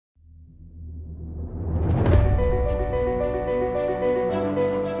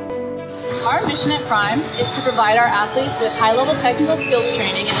mission at Prime is to provide our athletes with high-level technical skills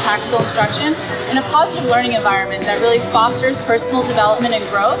training and tactical instruction in a positive learning environment that really fosters personal development and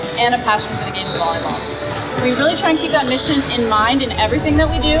growth and a passion for the game of volleyball. We really try and keep that mission in mind in everything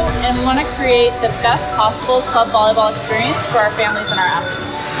that we do, and we want to create the best possible club volleyball experience for our families and our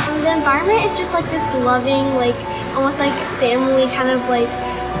athletes. The environment is just like this loving, like almost like family kind of like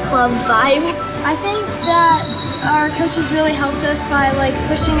club vibe. I think that our coaches really helped us by like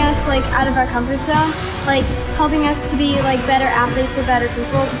pushing us like out of our comfort zone, like helping us to be like better athletes and better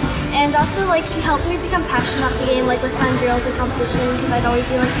people. And also like she helped me become passionate about the game, like with fun drills and competition, because I'd always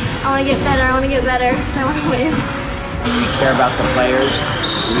be like, I want to get better, because I want to win. We care about the players.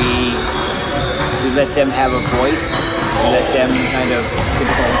 We let them have a voice. We let them kind of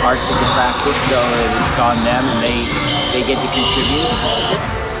control parts of the practice, so it's on them and they get to contribute.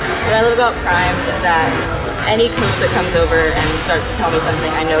 What I love about Prime is that any coach that comes over and starts to tell me something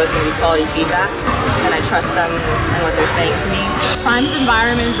I know is going to be quality feedback, and I trust them and what they're saying to me. Prime's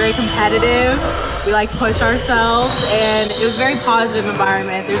environment is very competitive. We like to push ourselves, and it was a very positive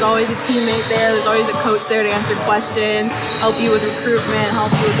environment. There's always a teammate there, there's always a coach there to answer questions, help you with recruitment,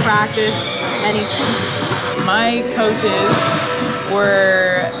 help you with practice, anything. My coaches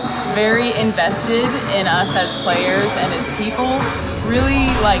were very invested in us as players and as people.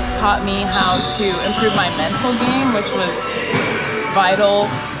 Really taught me how to improve my mental game, which was vital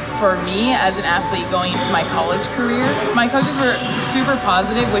for me as an athlete going into my college career. My coaches were super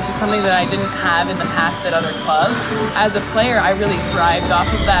positive, which is something that I didn't have in the past at other clubs. As a player, I really thrived off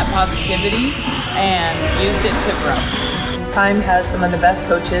of that positivity and used it to grow. Prime has some of the best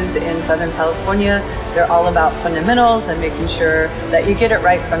coaches in Southern California. They're all about fundamentals and making sure that you get it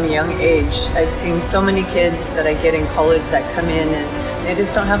right from a young age. I've seen so many kids that I get in college that come in and they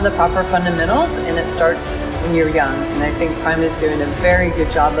just don't have the proper fundamentals, and it starts when you're young. And I think Prime is doing a very good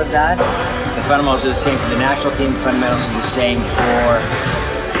job of that. The fundamentals are the same for the national team, fundamentals are the same for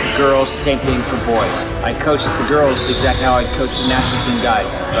girls, the same thing for boys. I coach the girls exactly how I coach the national team guys.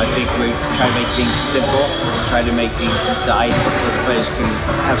 So I think we try to make things simple, try to make things concise so the players can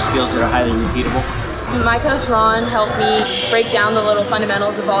have skills that are highly repeatable. My coach Ron helped me break down the little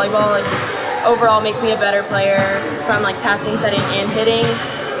fundamentals of volleyball and overall make me a better player from passing, setting, and hitting,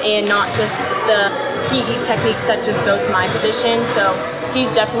 and not just the key techniques that just go to my position. So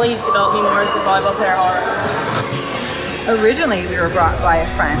he's definitely developed me more as a volleyball player all around. Originally, we were brought by a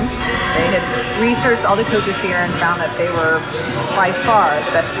friend. They had researched all the coaches here and found that they were by far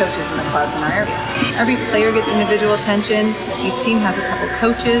the best coaches in the clubs in our area. Every player gets individual attention. Each team has a couple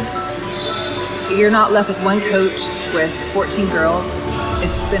coaches. You're not left with one coach with 14 girls.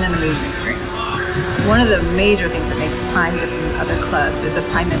 It's been an amazing experience. One of the major things that makes Prime different than other clubs is the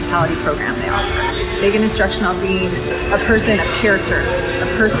Prime Mentality program they offer. They get instruction on being a person of character, a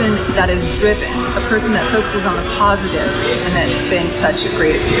person that is driven, a person that focuses on the positive, and it's been such a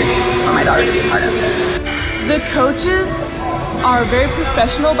great experience for my daughter to be a part of. The coaches are very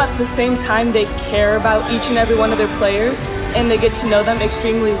professional, but at the same time they care about each and every one of their players, and they get to know them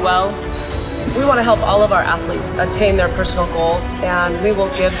extremely well. We want to help all of our athletes attain their personal goals, and we will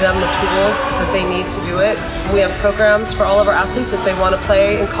give them the tools that they need to do it. We have programs for all of our athletes if they want to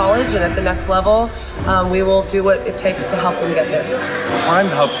play in college and at the next level. We will do what it takes to help them get there. Prime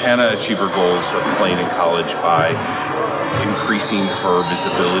helped Hannah achieve her goals of playing in college by increasing her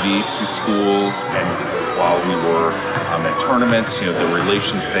visibility to schools, and while we were at tournaments, the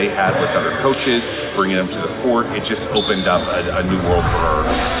relations they had with other coaches, bringing them to the court, it just opened up a new world for her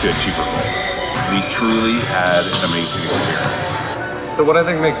to achieve her goal. We truly had an amazing experience. So what I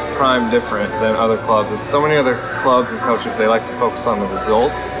think makes Prime different than other clubs is so many other clubs and coaches, they like to focus on the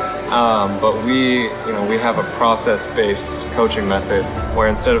results, but we have a process-based coaching method where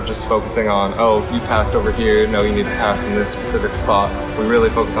instead of just focusing on, oh, you passed over here, no, you need to pass in this specific spot, we really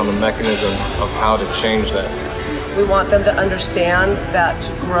focus on the mechanism of how to change that. We want them to understand that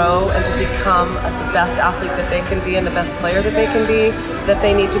to grow and to become the best athlete that they can be and the best player that they can be, that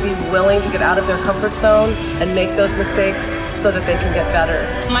they need to be willing to get out of their comfort zone and make those mistakes so that they can get better.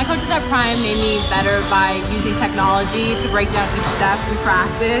 My coaches at Prime made me better by using technology to break down each step in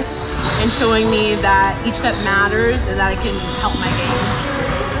practice and showing me that each step matters and that it can help my game.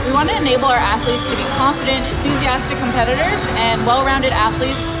 We want to enable our athletes to be confident, enthusiastic competitors, and well-rounded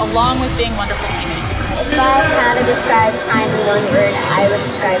athletes, along with being wonderful teammates. If I had to describe Prime in one word, I would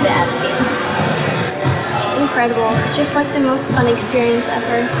describe it as family. Incredible. It's just the most fun experience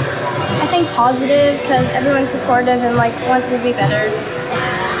ever. I think positive because everyone's supportive and wants to be better.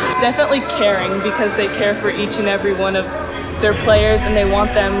 Definitely caring, because they care for each and every one of their players and they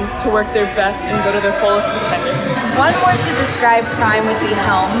want them to work their best and go to their fullest potential. One word to describe Prime would be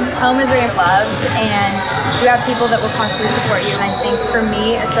home. Home is where you're loved and you have people that will constantly support you. And I think for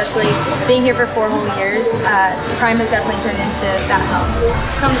me, especially being here for 4 whole years, Prime has definitely turned into that home.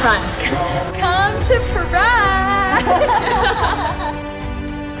 Come to Prime. Come to Prime!